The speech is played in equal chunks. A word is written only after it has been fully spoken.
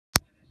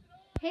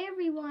Hey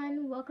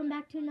everyone, welcome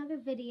back to another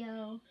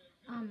video.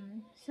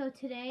 So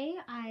today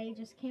I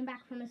just came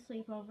back from a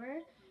sleepover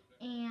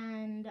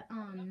and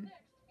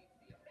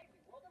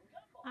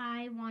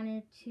I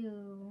wanted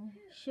to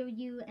show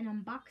you an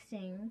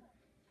unboxing.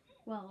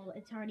 Well,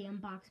 it's already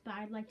unboxed, but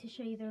I'd like to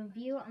show you the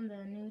review on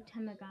the new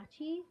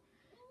Tamagotchi.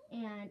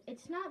 And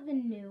it's not the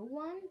new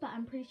one, but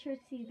I'm pretty sure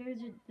it's either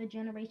the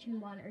generation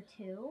 1 or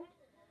 2.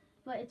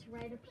 But it's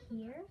right up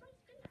here.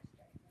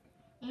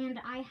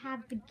 And I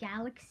have the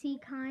Galaxy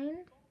kind.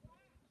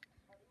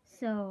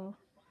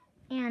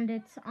 And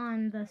it's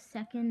on the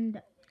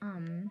second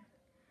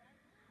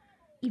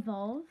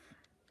evolve.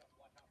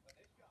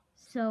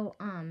 So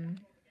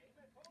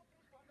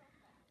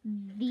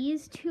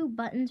these two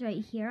buttons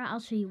right here, I'll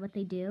show you what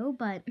they do,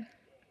 but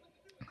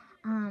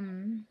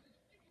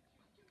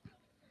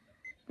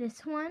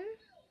this one,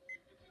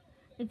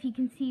 if you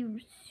can see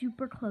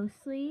super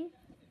closely,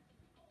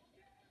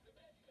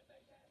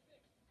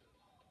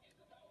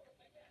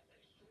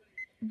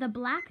 the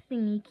black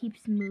thingy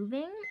keeps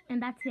moving,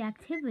 and that's the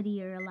activity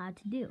you're allowed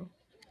to do.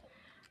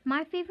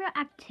 My favorite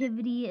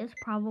activity is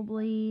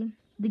probably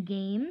the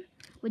game,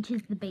 which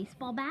is the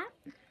baseball bat.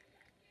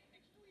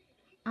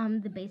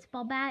 The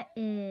baseball bat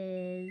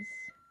is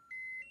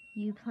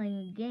you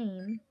playing a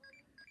game,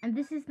 and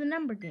this is the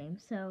number game,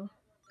 so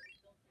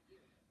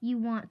you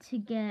want to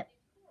get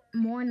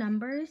more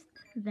numbers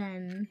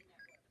than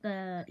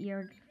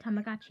your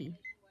Tamagotchi.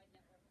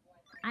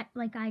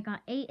 I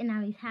got 8 and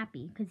now he's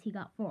happy because he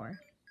got 4.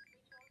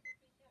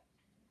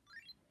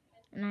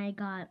 And I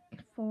got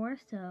 4,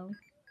 so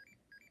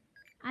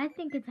I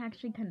think it's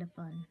actually kind of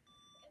fun.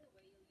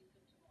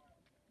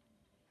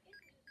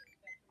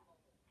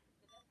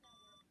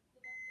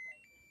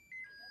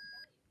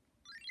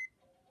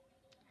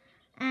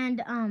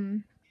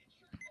 And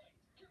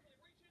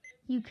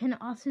you can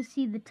also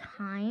see the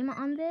time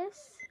on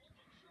this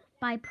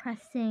by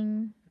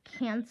pressing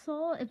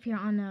cancel if you're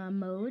on a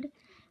mode,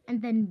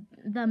 and then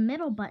the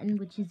middle button,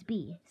 which is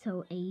B,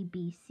 so A,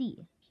 B,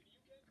 C.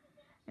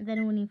 And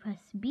then when you press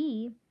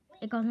B,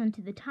 it goes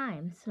into the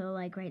time. So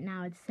like right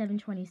now it's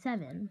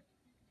 7:27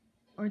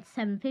 or it's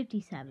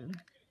 7:57.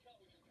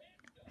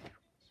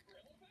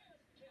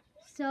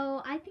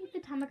 So I think the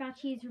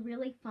Tamagotchi is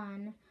really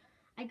fun.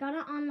 I got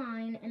it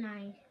online and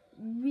I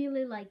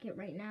really like it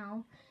right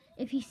now.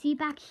 If you see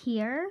back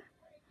here,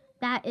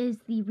 that is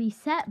the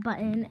reset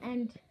button,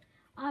 and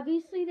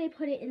obviously they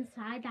put it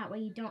inside, that way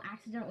you don't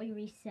accidentally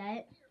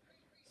reset.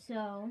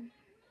 So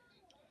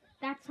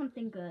that's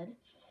something good.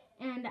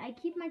 And I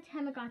keep my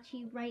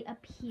Tamagotchi right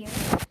up here.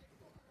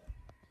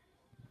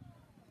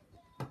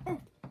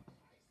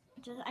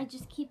 I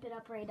just keep it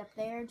up right up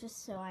there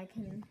just so I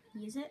can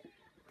use it.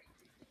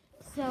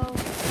 So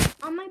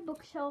on my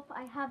bookshelf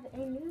I have a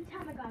new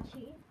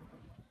Tamagotchi.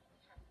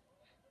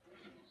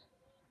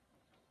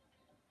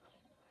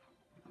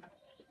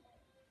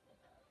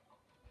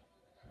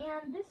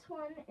 And this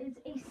one is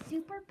a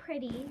super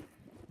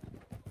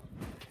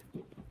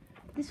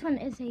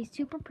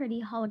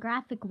pretty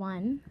holographic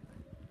one.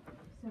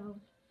 So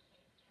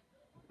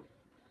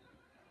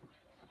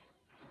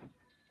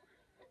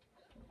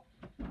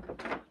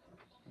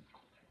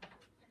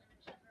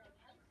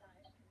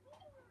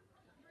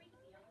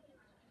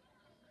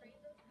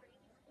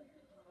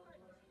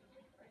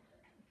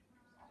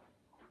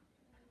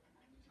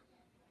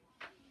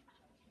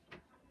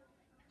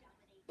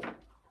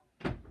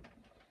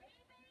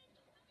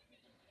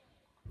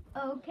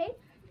okay,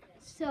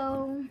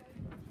 so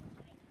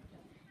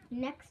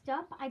next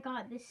up I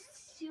got this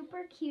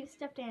super cute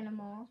stuffed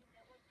animal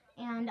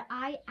and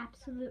I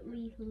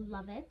absolutely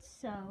love it.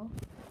 So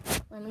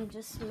let me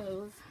just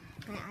move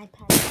my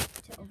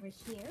iPad to over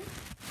here.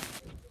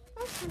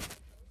 Okay.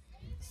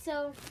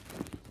 So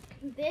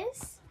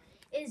this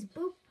is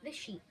Boop the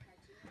sheep.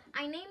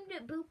 I named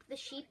it Boop the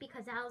sheep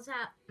because I was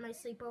at my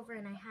sleepover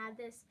and I had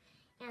this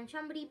and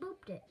somebody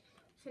booped it.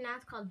 So now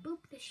it's called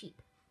Boop the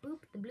sheep.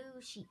 Boop the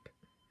blue sheep.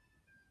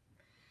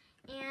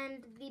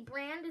 And the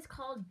brand is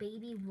called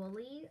Baby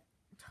Woolly.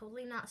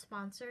 Totally not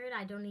sponsored.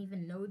 I don't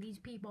even know these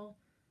people.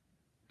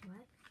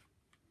 What?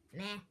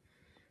 Nah.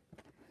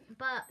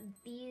 But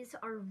these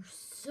are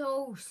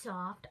so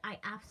soft. I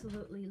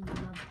absolutely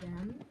love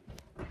them.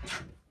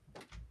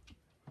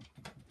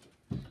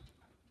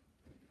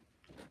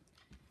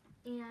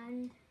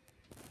 And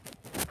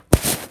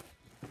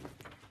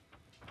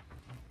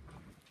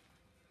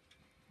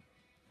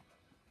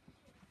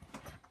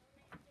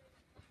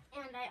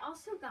I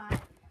also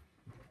got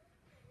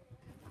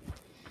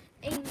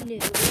a new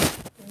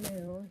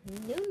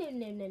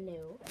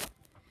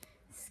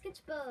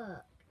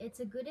sketchbook. It's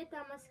a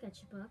Gudetama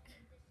sketchbook.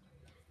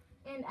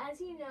 And as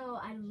you know,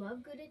 I love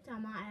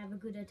Gudetama. I have a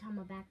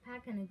Gudetama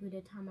backpack and a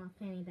Gudetama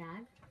fanny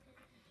bag.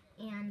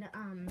 And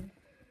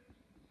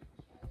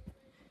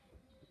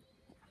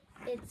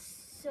it's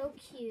so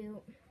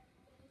cute.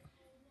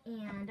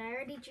 And I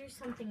already drew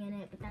something in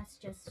it, but that's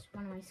just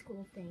one of my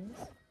school things.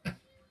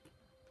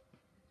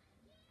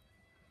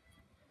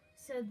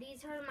 So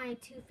these are my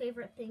 2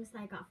 favorite things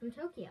that I got from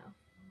Tokyo,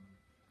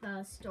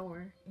 the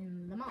store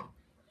in the mall.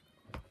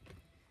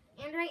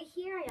 And right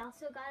here, I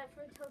also got it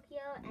from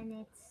Tokyo, and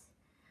it's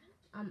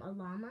a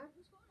llama.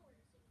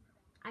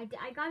 I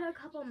got it a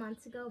couple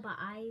months ago, but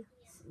I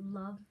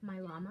love my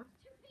llama.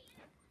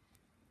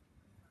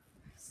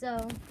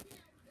 So,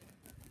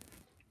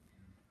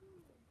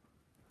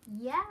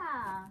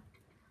 yeah.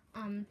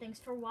 Thanks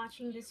for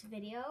watching this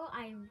video.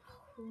 I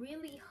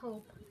really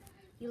hope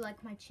you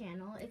like my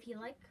channel. If you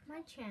like my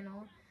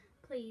channel,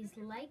 please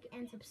like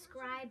and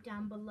subscribe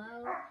down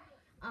below.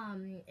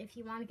 If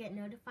you want to get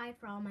notified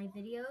for all my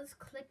videos,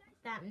 click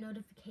that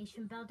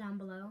notification bell down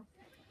below.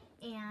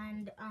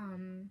 And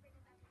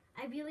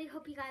I really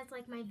hope you guys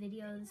like my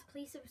videos.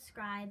 Please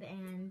subscribe,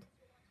 and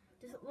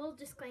just a little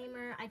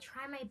disclaimer, I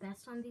try my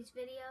best on these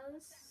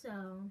videos,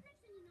 so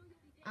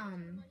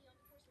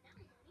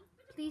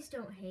please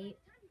don't hate.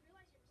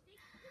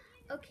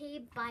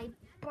 Okay, bye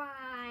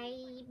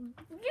bye.